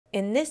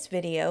In this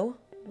video,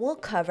 we'll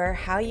cover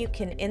how you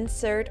can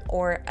insert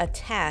or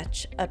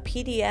attach a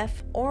PDF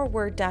or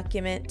Word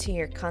document to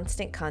your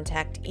Constant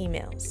Contact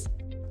emails.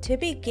 To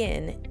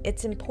begin,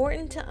 it's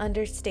important to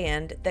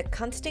understand that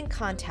Constant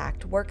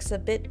Contact works a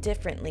bit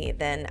differently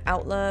than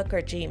Outlook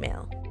or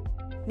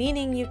Gmail,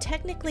 meaning you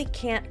technically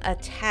can't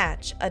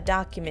attach a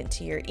document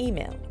to your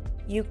email.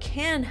 You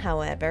can,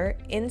 however,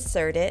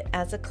 insert it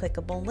as a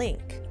clickable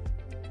link.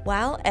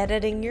 While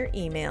editing your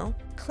email,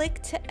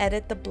 click to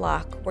edit the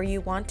block where you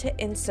want to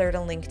insert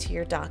a link to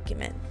your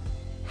document.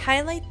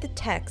 Highlight the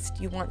text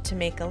you want to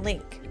make a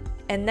link,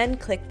 and then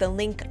click the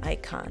link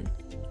icon.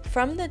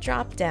 From the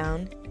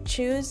drop-down,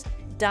 choose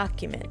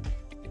Document.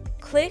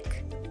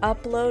 Click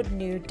Upload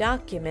New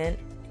Document,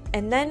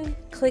 and then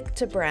click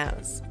to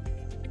browse.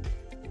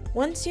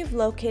 Once you've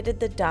located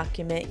the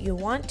document you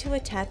want to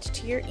attach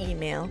to your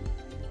email,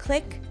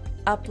 click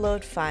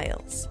Upload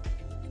Files.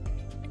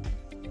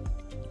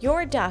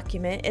 Your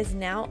document is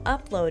now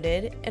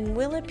uploaded and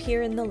will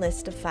appear in the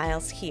list of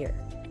files here.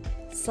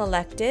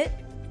 Select it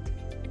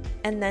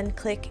and then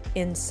click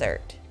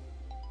Insert.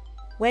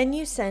 When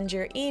you send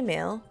your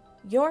email,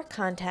 your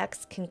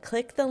contacts can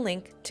click the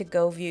link to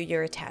go view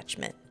your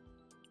attachment.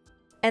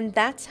 And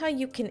that's how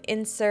you can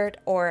insert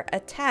or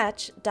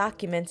attach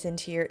documents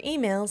into your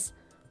emails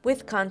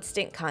with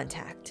Constant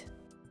Contact.